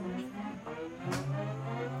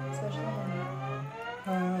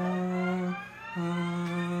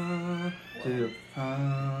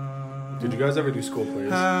Did you guys ever do school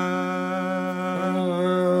plays?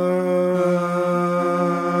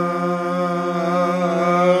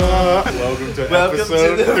 Welcome to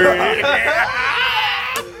episode 3.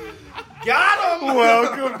 Got him!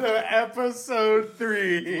 Welcome to episode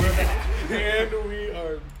 3. And we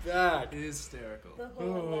are back. Hysterical. The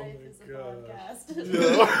whole life is a God. podcast.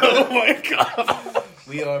 Oh my god.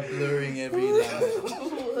 We are blurring every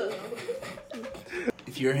line.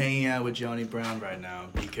 If you're hanging out with Johnny Brown right now,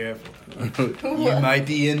 be careful. You might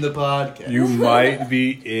be in the podcast. You might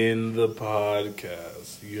be in the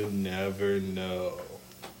podcast. You never know.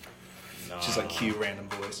 Nah. Just like cue random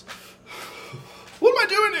voice. What am I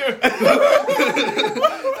doing here?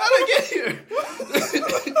 How'd I get here?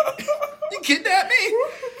 You kidnapped me?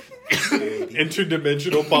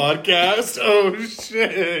 Interdimensional podcast? Oh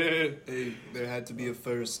shit. Hey, there had to be a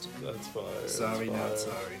first. That's fire. Sorry, That's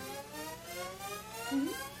not fire. sorry.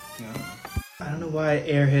 No. I don't know why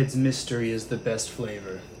Airhead's mystery is the best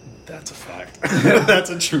flavor. That's a fact. That's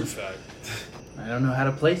a true fact. I don't know how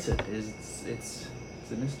to place it. It's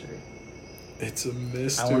a mystery. It's a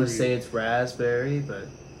mystery. I want to say it's raspberry, but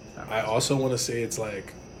it's not I also want to say it's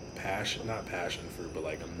like not passion fruit, but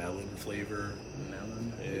like a melon flavor.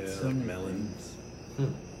 melon. Yeah, It's so like many melon.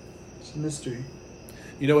 things. It's a mystery.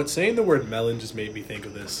 You know what? Saying the word melon just made me think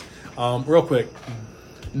of this. Real quick.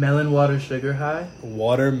 Melon water sugar high.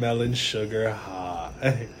 Watermelon sugar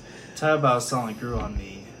high. Talk about a song that grew on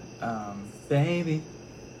me. Baby.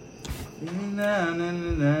 No, no, no,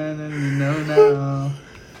 no, no, no, no.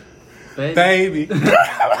 Baby.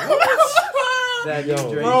 That Yo,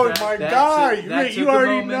 Drake, bro, that- my that God, took- that you took a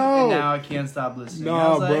already moment, know. And now I can't stop listening. Nah, I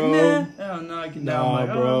was like, bro. Nah, oh, no, I can Nah, I'm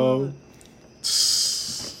like, bro. oh.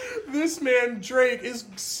 This man Drake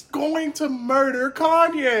is going to murder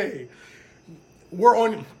Kanye.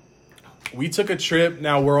 We took a trip.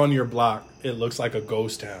 Now we're on your block. It looks like a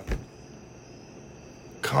ghost town.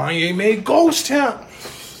 Kanye made ghost town.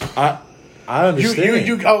 I understand.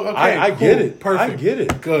 You oh, okay, I cool. get it. Perfect. I get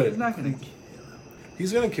it. He's Good. not gonna.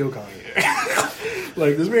 He's gonna kill Kanye.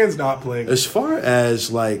 Like, this man's not playing. As far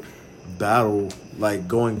as like battle, like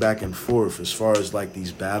going back and forth, as far as like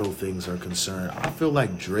these battle things are concerned, I feel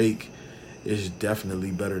like Drake is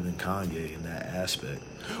definitely better than Kanye in that aspect.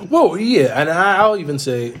 Whoa, yeah, and I'll even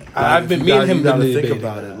say I've been me and him You gotta been think debating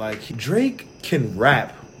about it. Like Drake can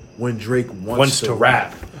rap when Drake wants wants to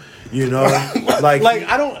rap. You know, like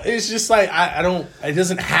I don't. It's just like I don't. It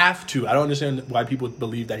doesn't have to. I don't understand why people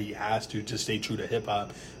believe that he has to stay true to hip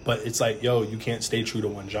hop. But it's like, yo, you can't stay true to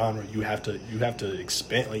one genre. You have to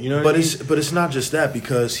expand. Like, you know. What I mean? It's not just that,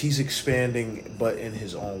 because he's expanding, but in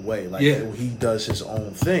his own way. Like, Yeah. he does his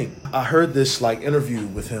own thing. I heard this like interview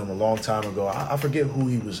with him a long time ago. I forget who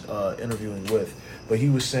he was interviewing with, but he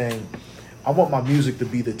was saying, "I want my music to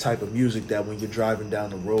be the type of music that when you're driving down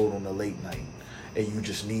the road on a late night and you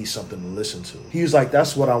just need something to listen to." He was like,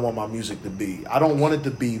 "That's what I want my music to be. I don't want it to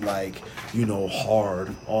be like, you know,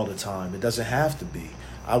 hard all the time. It doesn't have to be.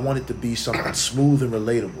 I want it to be something smooth and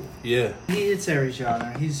relatable." Yeah. It's every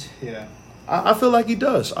genre. I feel like he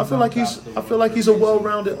does. I feel like he's a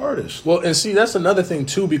well-rounded artist. Well, and see, that's another thing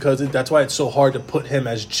too, because that's why it's so hard to put him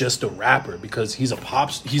as just a rapper, because he's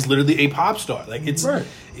He's literally a pop star. Like, it's Right.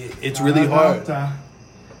 it's really hard.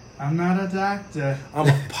 I'm not a doctor. I'm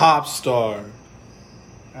a pop star.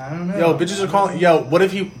 I don't know. Yo, bitches are calling. Yo, what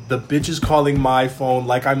if the bitch is calling my phone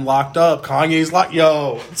like I'm locked up? Kanye's locked.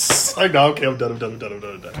 Yo, it's like, no, okay, I'm done.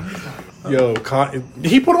 Yo,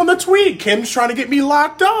 he put on the tweet. Kim's trying to get me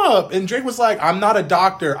locked up, and Drake was like, "I'm not a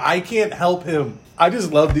doctor. I can't help him." I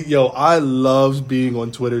just love I love being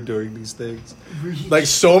on Twitter during these things. Like,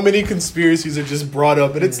 so many conspiracies are just brought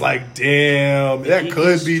up, and it's like, damn, that He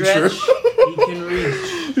could can be stretch, true. He can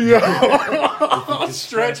reach. Yo,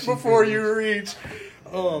 stretch before you reach.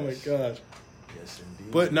 Oh my gosh. Yes,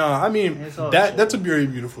 indeed. But no, I mean, It's all that's a very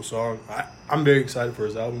beautiful song. I'm very excited for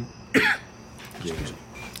his album. Yeah.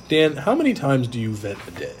 Dan, how many times do you vent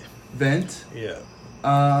a day? Vent. Yeah.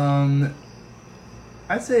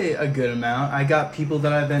 I'd say a good amount. I got people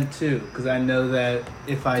that I vent to, because I know that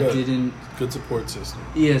if I Good. didn't. Good support system.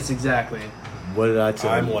 Yes, exactly. What did I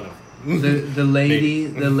tell I'm you? one of them. The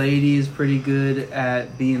lady is pretty good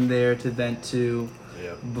at being there to vent to.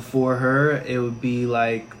 Yeah. Before her, it would be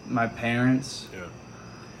like my parents. Yeah.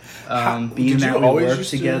 Being did that you we always work used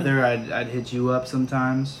to? together, I'd hit you up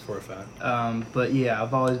sometimes. For a fact. But yeah,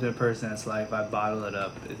 I've always been a person that's like, if I bottle it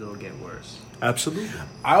up, it'll get worse. Absolutely.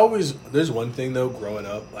 There's one thing though, growing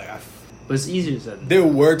up, like But it's easier said than there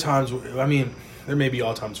were times where, I mean, there may be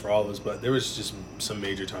all times for all of us, but there was just some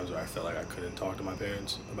major times where I felt like I couldn't talk to my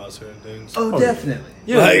parents about certain things. Oh, definitely.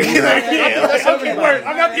 Yeah, Like, yeah, that's okay, word.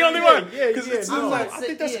 I'm not the only one. Yeah, 'Cause yeah, it's no, like, I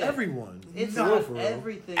think that's everyone. It's For not real, for real.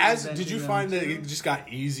 everything. did you find that it just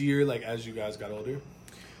got easier like as you guys got older?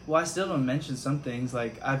 Well, I still don't mention some things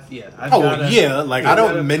like I've Oh got a- like I've I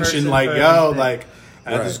got a don't mention person like for yo everything. like I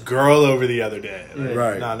had Right. this girl over the other day. Like, Yeah.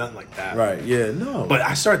 Right. Nah, nothing like that. Right, yeah, no. But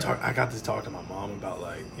I got to talk to my mom about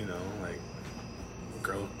like like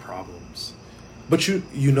girl problems. But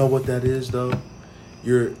you know what that is though?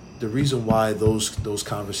 The reason why those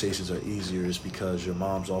conversations are easier is because your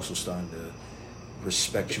mom's also starting to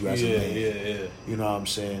respect you as a man. Yeah. You know what I'm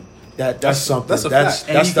saying? That's something. that's a That's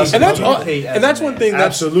fact. that's And that's you can And that's another communicate thing. as and that's a one man. thing. That's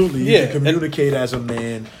Absolutely, you yeah. can communicate as a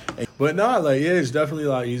man. But not like it's definitely a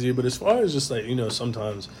lot easier. But as far as just like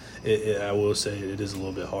sometimes I will say it is a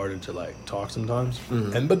little bit harder to like talk sometimes.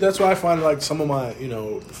 Mm-hmm. But that's why I find like some of my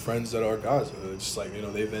friends that are guys, it's just like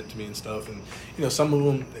they vent to me and stuff, and some of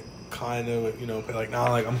them kind of play like nah,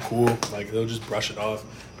 like I'm cool, like they'll just brush it off.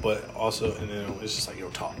 But also and it's just like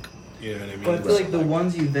talk. You know what I mean? But I feel like the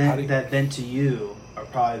ones you How do you- that vent to you are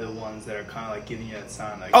probably the ones that are kind of like giving you that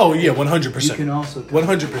sign. Like, Oh yeah, you 100%. can also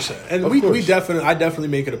 100%. And Of we course. I definitely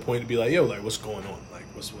make it a point to be like, yo, like what's going on, like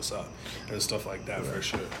what's up, and stuff like that for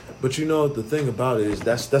sure. But the thing about it is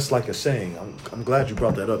that's like a saying. I'm glad you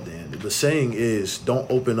brought that up, Dan. The saying is don't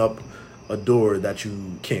open up a door that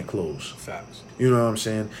you can't close. Facts. You know what I'm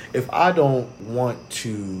saying? If I don't want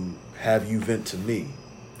to have you vent to me,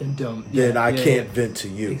 then don't. then yeah, I yeah, can't yeah. vent to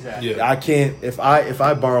you. Exactly. Yeah. I can't if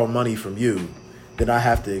I borrow money from you, then I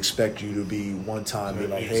have to expect you to be one time be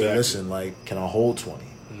like, hey, Exactly. listen, like, can I hold 20?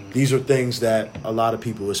 These are things that a lot of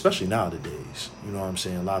people, especially nowadays, you know what I'm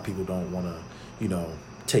saying? A lot of people don't want to,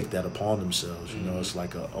 take that upon themselves. It's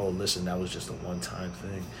like listen, that was just a one-time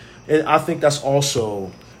thing. And I think that's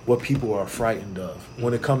also what people are frightened of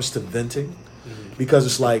when it comes to venting. Because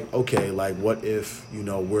it's like, okay, like what if,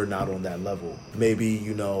 we're not on that level? Maybe,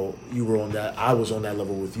 you were on that, I was on that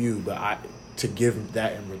level with you, but to give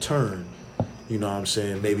that in return, you know what I'm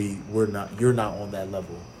saying? Maybe you're not on that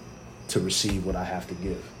level to receive what I have to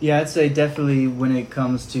give. Yeah, I'd say definitely when it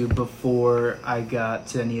comes to before I got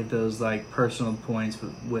to any of those like personal points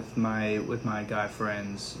with my guy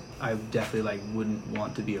friends, I definitely like wouldn't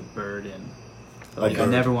want to be a burden. Like I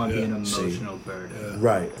burden, never want to be yeah. an emotional burden. Yeah.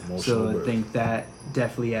 Right. Emotional So I burden. think that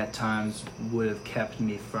definitely at times would have kept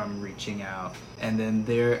me from reaching out. And then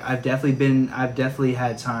I've definitely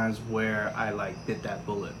had times where I like bit that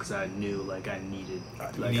bullet because I knew like I needed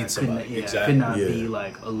like need I somebody. couldn't, I Exactly. could not Yeah. be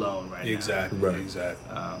like alone right Exactly. Right.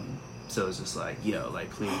 Exactly. now. So it's just like like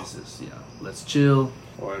please just let's chill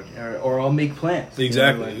or I'll make plans. you know,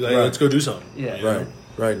 Exactly. like- Like, Right. let's go do something. Yeah. You know? Right.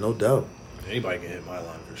 Right. No doubt. Anybody can hit my line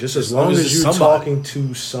for sure. Just as long as it's you're somebody. talking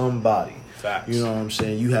to somebody. Facts. You know what I'm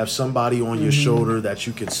saying? You have somebody on your shoulder that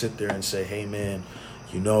you can sit there and say, hey, man,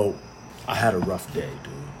 I had a rough day,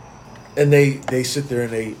 dude. And they sit there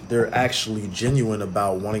and they're actually genuine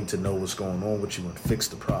about wanting to know what's going on with you and fix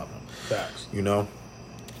the problem. Facts.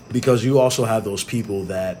 Because you also have those people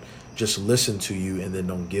that just listen to you and then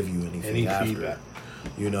don't give you anything Any after. feedback.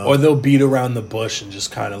 Or Or they'll beat around the bush and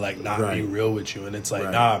just kind of like not be Right. real with you, and it's like,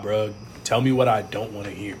 Right. nah, bro, tell me what I don't want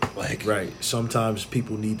to hear. Like, right. Sometimes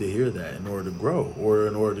people need to hear that in order to grow or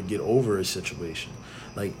in order to get over a situation.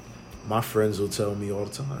 Like, my friends will tell me all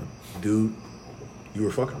the time, dude, you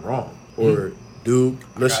were fucking wrong. Or, dude,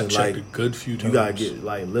 listen, got checked like, a good few times. you gotta get,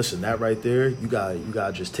 like, listen, that right there, you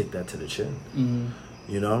gotta just take that to the chin.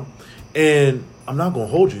 And I'm not gonna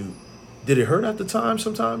hold you. Did it hurt at the time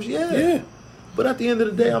sometimes? Yeah. But at the end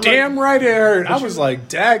of the day, I'm Damn like, right it hurt. I But was you- like,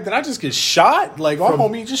 dag, did I just get shot? Like, my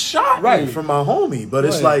homie just shot right, me. from my homie. But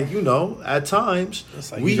it's Right. like, at times,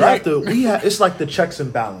 It's like, we he's have right. to, it's like the checks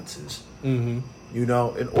and balances. In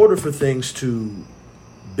order for things to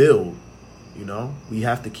build, we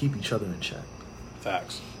have to keep each other in check,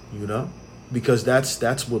 Facts. because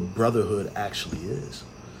that's what brotherhood actually is.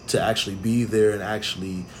 To actually be there and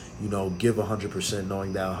actually, give 100%,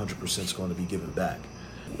 knowing that 100% is going to be given back.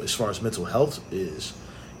 As far as mental health is,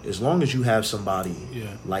 as long as you have somebody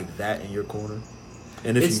like that in your corner,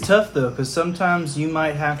 and if It's you, tough though, because sometimes you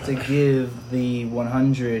might have to give the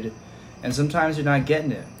 100, and sometimes you're not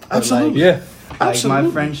getting it. But, Absolutely. Yeah. Like Absolutely.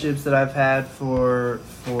 my friendships that I've had for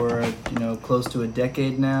close to a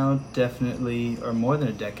decade now, definitely, or more than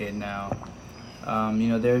a decade now.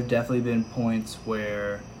 There have definitely been points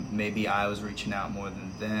where maybe I was reaching out more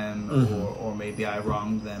than them, or maybe I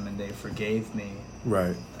wronged them and they forgave me.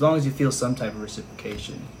 right, As long as you feel some type of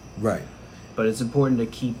reciprocation. right. But it's important to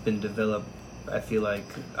keep and develop. I feel like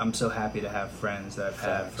I'm so happy to have friends that I've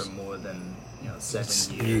had for more than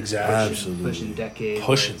 7 years, Exactly. Absolutely. pushing decades,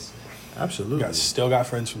 Pushing. where it's- Absolutely. Still got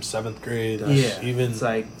friends from 7th grade. Yeah, Even it's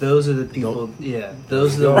like those are the people. Nope. Yeah,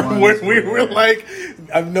 those are the ones. when we were where- like,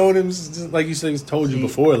 I've known him since, like you said, he's told you See,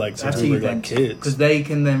 before, like since that's we who were you like vent to, kids. because they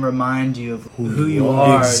can then remind you of who you you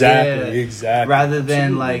are. Exactly, yeah, exactly. Rather than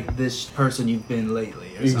Absolutely. like this person you've been lately.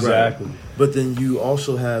 Or something. Exactly. But then you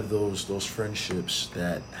also have those friendships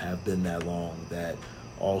that have been that long that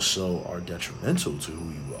also are detrimental to who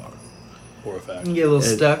you are. For a fact. You get a little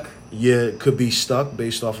It- stuck. Yeah, it could be stuck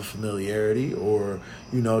based off of familiarity, or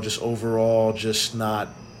just overall just not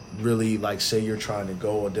really, like, say you're trying to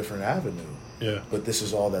go a different avenue, Yeah. but this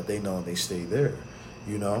is all that they know and they stay there.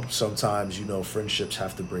 Sometimes friendships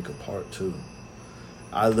have to break apart too.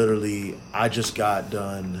 I just got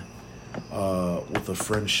done with a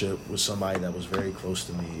friendship with somebody that was very close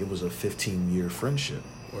to me. It was a 15-year friendship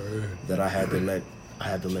Word. that I had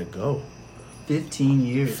to let go. 15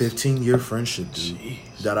 years. 15-year friendship, dude, Jeez.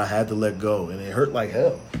 that I had to let go, and it hurt like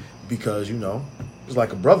hell because it's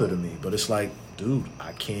like a brother to me. But it's like, dude,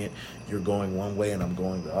 I can't. You're going one way and I'm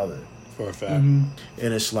going the other, For a fact. Mhm.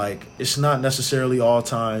 and it's like it's not necessarily all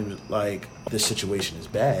times like this situation is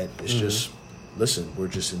bad. It's just, listen, we're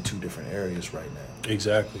just in two different areas right now.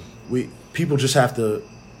 Exactly. People just have to.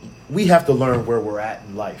 We have to learn where we're at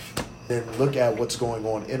in life, and look at what's going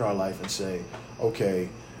on in our life and say, okay,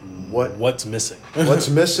 What's missing? what's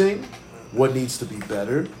missing, what needs to be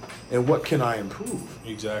better, and what can I improve?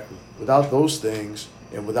 Exactly. Without those things,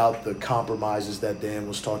 and without the compromises that Dan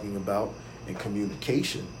was talking about, and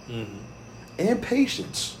communication and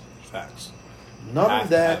patience, Facts. none Have of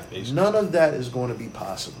to that have patience. none of that is going to be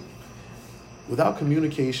possible. Without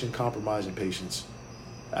communication, compromise, and patience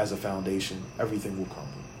as a foundation, everything will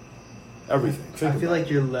crumble. Everything. I Think feel about like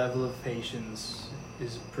it. your level of patience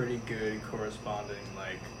is pretty good corresponding,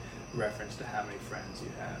 like, reference to how many friends you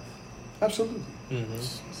have. Absolutely. Mm-hmm.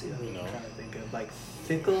 See, I'm You know. trying to think of, like,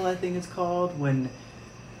 fickle, I think it's called, when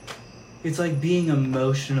it's like being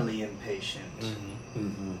emotionally impatient,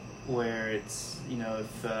 Mm-hmm. where it's,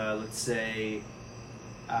 if, let's say,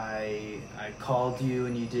 I called you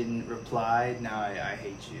and you didn't reply, now I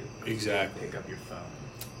hate you. You Exactly. didn't pick up your phone.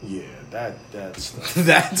 Yeah, that's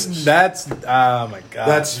That's oh my god.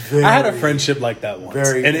 That's I had a very- friendship like that once.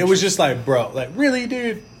 very and it was just interesting. like, bro, like really,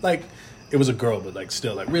 dude? Like it was a girl, but like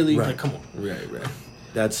still, like really? Right. Like come on. Right.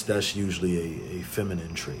 That's usually a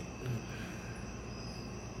feminine trait.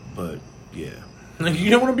 But yeah. Like, you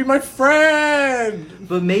don't want to be my friend.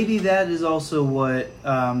 But maybe that is also what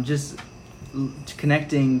just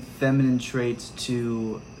connecting feminine traits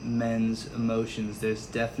to men's emotions. There's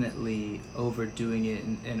definitely overdoing it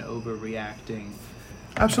and overreacting.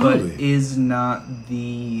 Absolutely. But is not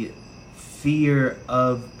the fear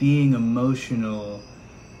of being emotional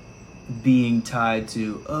being tied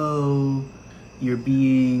to, oh, you're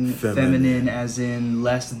being feminine as in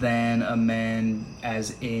less than a man,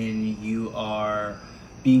 as in you are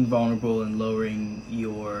being vulnerable and lowering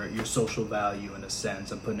your social value in a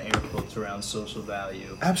sense. I'm putting air quotes around social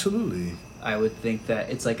value. Absolutely. I would think that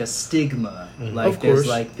it's like a stigma. Mhm. Like Of there's course.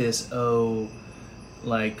 like this,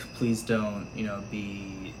 like please don't,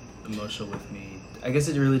 be emotional with me. I guess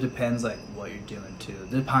it really depends like what you're doing too.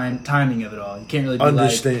 The timing of it all. You can't really be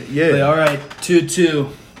Understand? like, Yeah. all right, 2-2.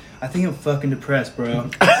 I think I'm fucking depressed, bro.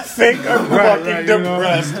 I think I'm fucking right, you know.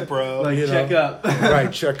 depressed, bro. Like, You check know. up.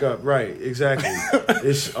 Right, check up. Right, exactly.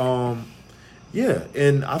 It's yeah,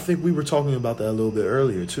 and I think we were talking about that a little bit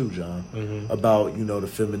earlier too, John, about the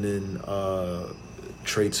feminine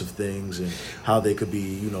traits of things and how they could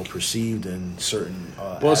be perceived in certain.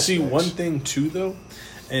 Well, see, aspects. one thing too, though,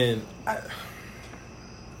 and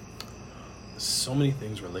so many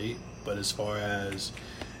things relate, but as far as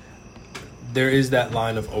there is that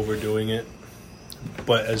line of overdoing it,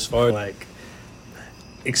 but as far as like,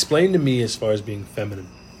 explain to me as far as being feminine,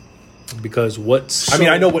 because I mean,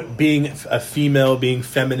 I know what being a female, being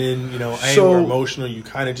feminine, angry or emotional, you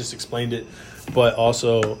kind of just explained it, but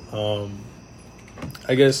also,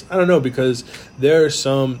 I guess, I don't know, because there are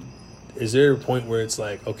is there a point where it's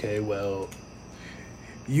like, okay, well,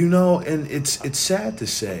 and it's sad to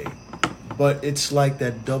say, but it's like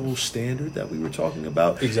that double standard that we were talking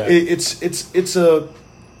about. Exactly. It's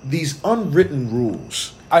these unwritten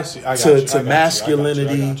rules I see. I got to you. I got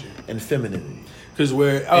masculinity you. and femininity. Because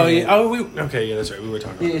we're that's right. We were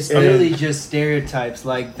talking about It's this. literally just stereotypes.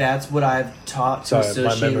 Like that's what I've taught to Sorry, my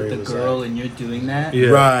associate memory with was the girl, like- and you're doing that. Yeah.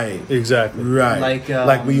 Right. Exactly. Right.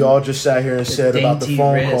 Like, we all just sat here and said about the dainty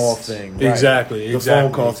phone call wrist. thing. Right. Exactly. The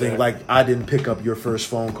phone call thing. Like, I didn't pick up your first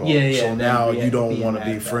phone call. Yeah, yeah, So and now then you don't being want to mad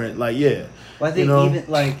be about friends. it. Like, yeah. Well, I think You know? even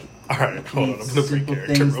like All right, hold on. I'm these gonna be simple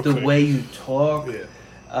character things, real the quick. way you talk. Yeah.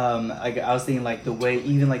 I was thinking like the way,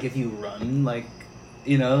 even like if you run, like,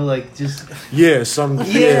 you know, like just the like,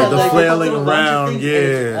 flailing a bunch of around, things, and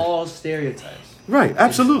it's all stereotypes. right,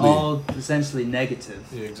 absolutely, It's all essentially negative.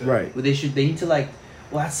 Yeah, exactly. right, They need to like,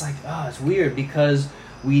 well, that's like, it's weird because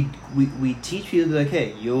we teach people like,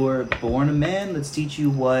 hey, you're born a man. Let's teach you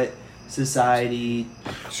what society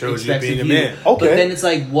Shows you expects being of a you. man. Okay. But then it's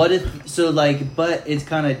like, what if? So like, but it's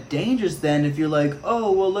kind of dangerous then if you're like,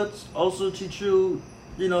 oh well, let's also teach you,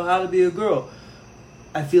 you know, how to be a girl.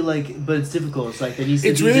 I feel like, but it's difficult. It's like that needs to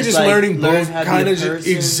It's be really just like, learning learn both how to be kind a of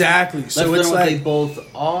person. exactly. Let's So learn it's what they like, both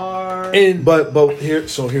are. and but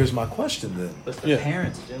here's my question then. But the Yeah.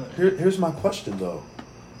 parents are doing it. Here's my question though.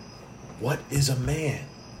 What is a man?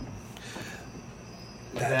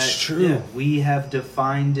 that's That- true. yeah, we have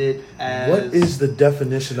defined it as. What is the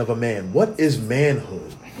definition of a man? What is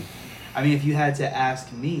manhood? I mean, if you had to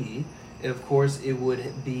ask me, of course, it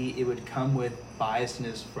would come with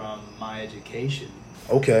biasness from my education.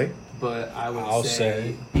 Okay. But I would I'll say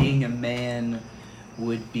say- being a man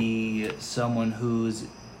would be someone who's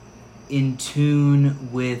in tune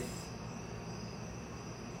with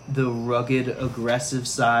the rugged, aggressive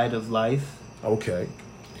side of life Okay.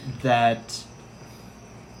 that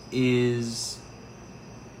is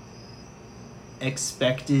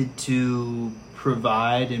expected to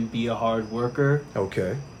provide and be a hard worker,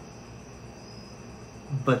 Okay.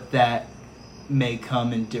 but that may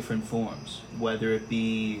come in different forms, whether it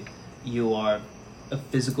be you are a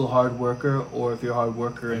physical hard worker or if you're a hard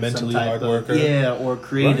worker in Mentally some type hard of worker. yeah, or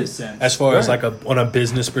creative Right. sense. As far as Right. like on a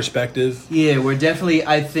business perspective, Yeah, we're definitely.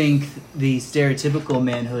 I think the stereotypical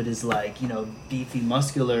manhood is like, you know, beefy,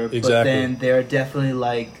 muscular, but Exactly. then there are definitely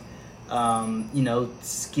like, you know,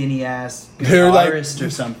 skinny ass They're like- guitarist or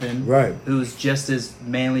something, Right. Who's just as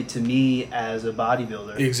manly to me as a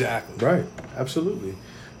bodybuilder. exactly. Right. Absolutely.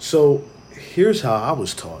 So here's how I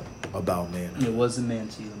was taught about manhood. It was a man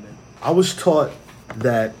to you, man. I was taught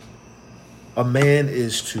that a man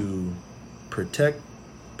is to protect,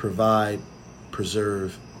 provide,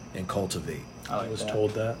 preserve, and cultivate. I I like was that.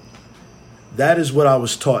 told that. That is what I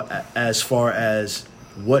was taught as far as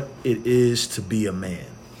what it is to be a man.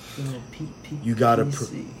 Little You gotta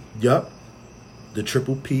PC. Yup. The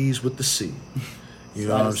triple P's with the C. You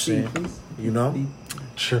know what I'm Slide a C, saying? please. You know?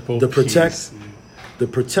 Triple The protect- Ps. The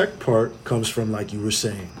protect part comes from, like you were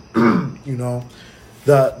saying, you know,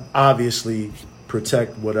 the obviously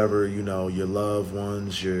protect whatever, you know, your loved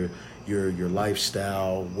ones, your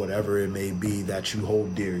lifestyle, whatever it may be that you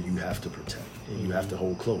hold dear, you have to protect and you have to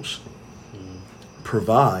hold close.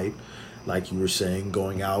 Provide, like you were saying,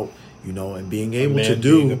 going out, you know, and being able man to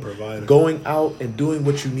being a do, provider. going out and doing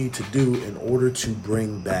what you need to do in order to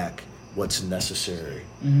bring back what's necessary,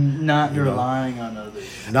 Not You know? relying on others.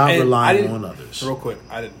 not And I relying didn't- on others. Real quick,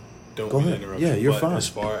 I didn't. Don't Go mean to ahead. interrupt Yeah, you, you're but fine. As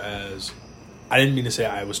far as, I didn't mean to say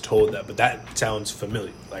I was told that, but that sounds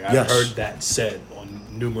familiar. Like I've Yes. heard that said on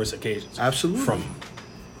numerous occasions. Absolutely. From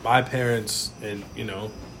my parents and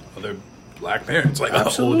other black parents, like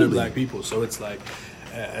Absolutely. older black people. So it's like,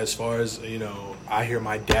 as far as I hear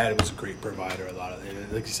my dad was a great provider. A lot of,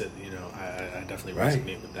 and like you said, I definitely Right.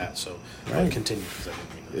 resonate with that. So Right. continue. 'Cause I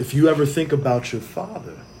didn't mean to- If you ever think about your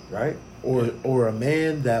father, right, or a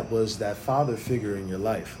man that was that father figure in your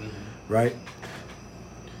life, right,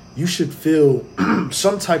 you should feel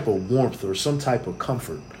some type of warmth or some type of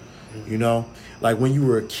comfort, you know, like when you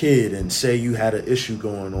were a kid and say you had an issue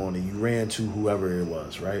going on and you ran to whoever it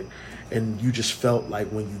was, right, and you just felt like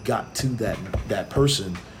when you got to that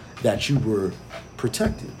person that you were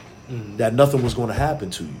protected, that nothing was going to happen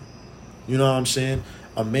to you. You know what I'm saying?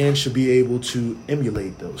 A man should be able to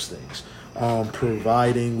emulate those things.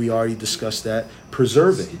 Providing, we already discussed that.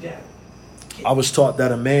 Preserving. I was taught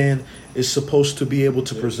that a man is supposed to be able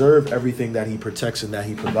to preserve everything that he protects and that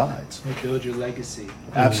he provides. Build your legacy.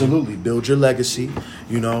 Absolutely. Build your legacy.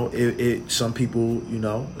 You know, some people,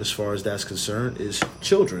 as far as that's concerned, is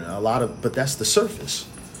children. But that's the surface.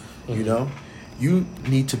 You know, you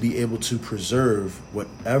need to be able to preserve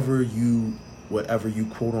whatever you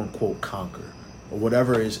quote unquote conquer, or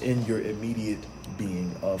whatever is in your immediate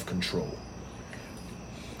being of control.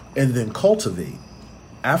 And then cultivate.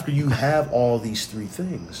 After you have all these three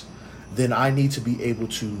things, then I need to be able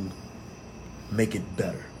to make it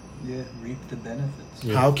better. Yeah, reap the benefits.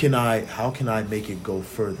 Yeah. How can I make it go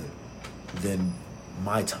further than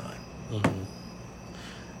my time?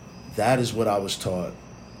 That is what I was taught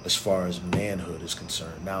as far as manhood is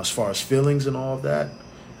concerned. Now, as far as feelings and all of that,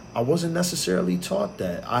 I wasn't necessarily taught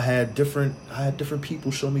that. I had different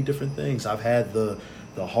people show me different things. I've had the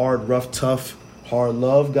hard, rough, tough, hard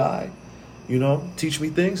love guy, teach me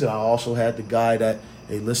things, and I also had the guy that,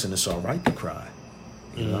 hey, listen, it's all right to cry.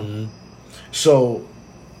 You know? So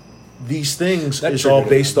these things That is all triggered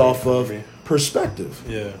based it off for of me. perspective.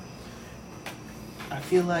 Yeah. I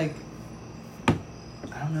feel like,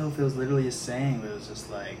 I don't know if it was literally a saying, but it was just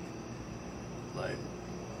like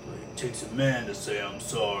it takes a man to say I'm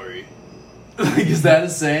sorry. Like, is that a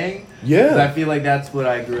saying? 'Cause I Yeah. feel like that's what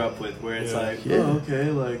I grew up with, where it's Yeah. like, Yeah. oh, okay,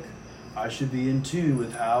 like, I should be in tune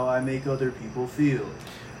with how I make other people feel.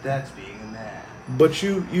 That's being a man. But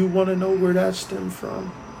you want to know where that stemmed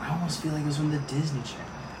from? I almost feel like it was from the Disney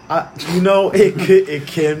Channel. It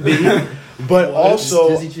can be, but also,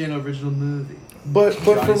 Disney Channel original movie. but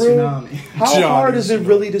for Johnny real, Tsunami. how Johnny hard is it Tsunami.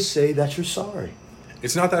 really to say that you're sorry?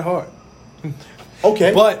 It's not that hard.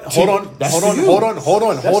 Okay, But hold on, That's hold to on, you. hold on, hold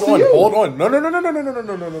on, That's hold to on, you. hold on.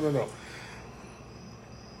 No.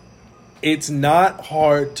 It's not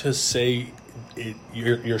hard to say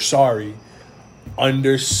you're sorry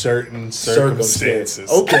under certain circumstances.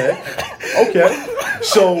 Okay.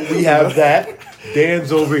 So we have that.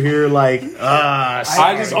 Dan's over here like,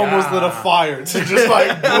 I just almost lit a fire to just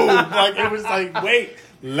like boom, like it was like, wait,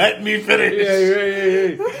 let me finish.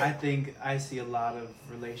 yeah. I think I see a lot of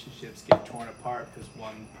relationships get torn apart because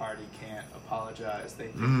one party can't apologize. They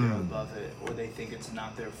think they're above it, or they think it's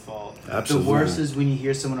not their fault. Absolutely. The worst is when you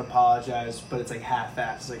hear someone apologize, but it's like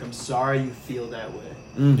half-assed. It's like, I'm sorry you feel that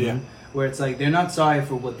way. Yeah. Where it's like, they're not sorry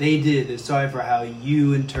for what they did, they're sorry for how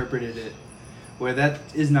you interpreted it. Where that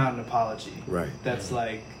is not an apology. Right. That's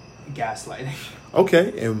like gaslighting.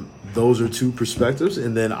 Okay, and those are two perspectives.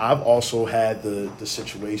 And then I've also had the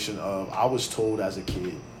situation of I was told as a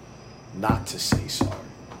kid not to say sorry.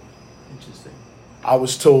 Interesting. I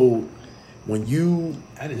was told when you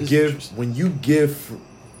That is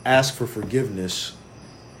interesting. ask for forgiveness,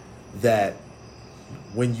 that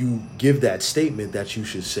when you give that statement that you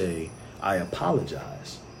should say, I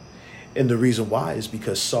apologize. And the reason why is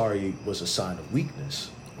because sorry was a sign of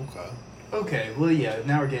weakness. Okay. Okay, well, yeah,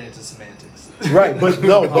 now we're getting into semantics. Right, but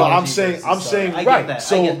no, but I'm Apology saying versus sorry. I get right. that, I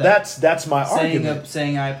So get that. that's my argument.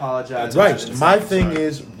 Saying I apologize. Right. rather than My saying thing sorry.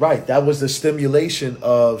 is, right, that was the stimulation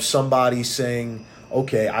of somebody saying,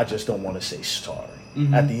 okay, I just don't want to say sorry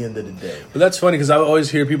at the end of the day. But that's funny because I always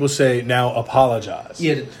hear people say, now apologize.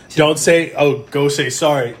 Yeah, Don't say, oh, go say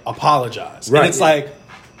sorry, apologize. Right. And it's like,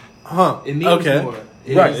 huh. It means okay. more.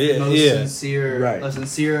 It Right, is yeah, the most yeah. sincere. Right. A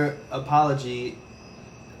sincere apology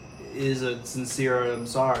is a sincere I'm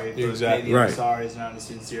sorry. But Exactly. maybe Right. I'm sorry is not a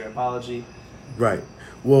sincere apology. Right.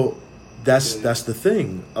 Well, that's the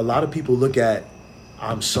thing. A lot of people look at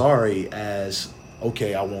I'm sorry as,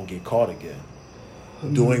 okay, I won't get caught again.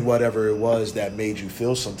 Doing whatever it was that made you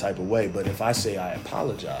feel some type of way. But if I say I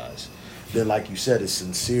apologize, then like you said, it's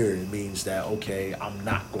sincere. It means that, okay, I'm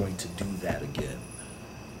not going to do that again.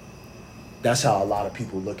 That's how a lot of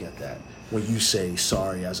people look at that when you say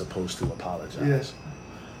sorry as opposed to apologize. Yes.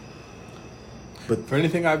 But For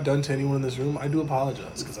anything I've done to anyone in this room, I do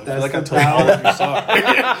apologize because I feel That's like I the told all power. of you sorry.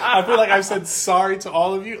 I feel like I've said sorry to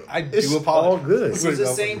all of you. I It's do apologize. all good. It's the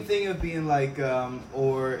same thing of being like,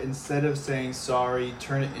 or instead of saying sorry,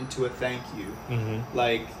 turn it into a thank you. Mm-hmm.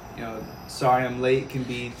 Like, you know, sorry I'm late can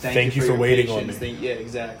be Thank you for for your waiting on patience. me. Yeah,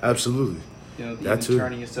 exactly. absolutely. You know, That even too.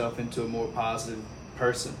 turning yourself into a more positive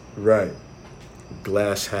person. Right.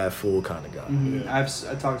 Glass half full kind of guy. Yeah.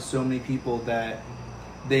 I talked to so many people that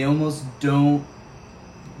they almost don't.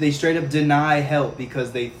 They straight up deny help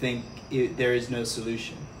because they think there is no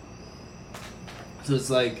solution. So it's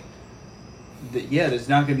like, there's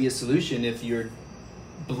not going to be a solution if you're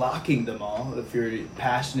blocking them all, if you're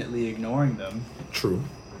passionately ignoring them. True.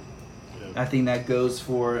 I think that goes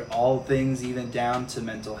for all things, even down to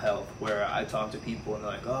mental health, where I talk to people and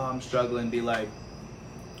they're like, oh, I'm struggling, be like,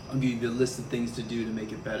 I'll give you a list of things to do to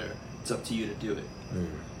make it better. It's up to you to do it.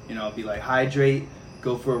 You know, I'll be like, hydrate,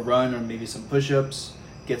 go for a run or maybe some push-ups,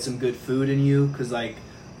 get some good food in you, because like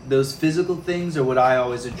those physical things are what I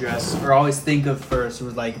always address or always think of first. It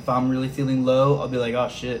was like, if I'm really feeling low, I'll be like, oh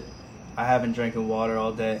shit, I haven't drinking water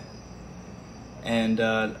all day. And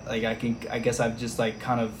like I guess I've just like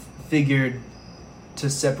kind of figured to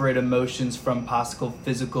separate emotions from possible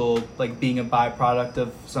physical, like being a byproduct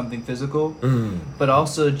of something physical, but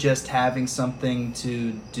also just having something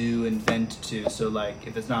to do and vent to. So like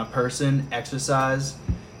if it's not a person, exercise.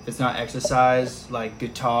 If it's not exercise, like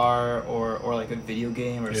guitar or like a video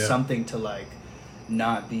game or something to like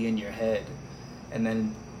not be in your head. And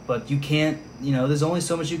then, but you can't, you know, there's only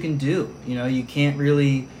so much you can do. You know, you can't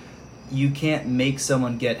make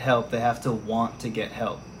someone get help. They have to want to get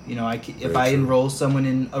help. You know, if I enroll someone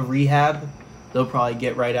in a rehab, they'll probably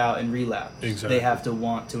get right out and relapse. Exactly. They have to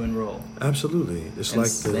want to enroll. Absolutely. It's And like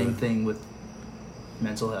same thing with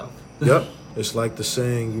mental health. Yep. It's like the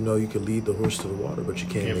saying, you know, you can lead the horse to the water, but you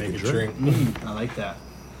can't make it drink. I like that.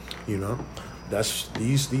 You know, that's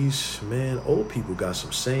these man, old people got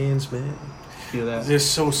some sayings, man. Feel that? They're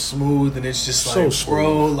so smooth, and it's just So like, smooth.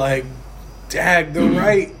 bro, like, dag, they're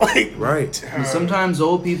right. Like, Right. And sometimes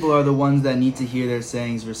old people are the ones that need to hear their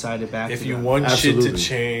sayings recited back if to you them. want shit Absolutely. to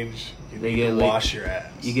change, you They need get to la- wash your ass.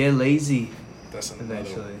 You get lazy That's another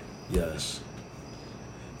eventually. one. Yes.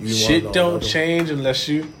 You Shit wanna know don't another- change unless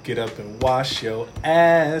you get up and wash your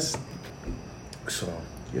ass. So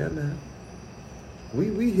yeah, man.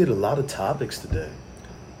 We hit a lot of topics today.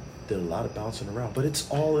 Did a lot of bouncing around, but it's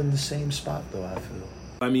all in the same spot, though. I feel.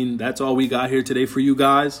 I mean, that's all we got here today for you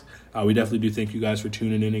guys. We definitely do thank you guys for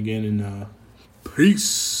tuning in again, and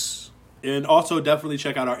peace. And also definitely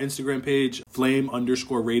check out our Instagram page,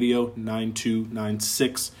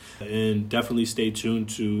 flame_radio9296. And definitely stay tuned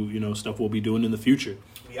to, stuff we'll be doing in the future.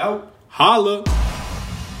 We out. Holla!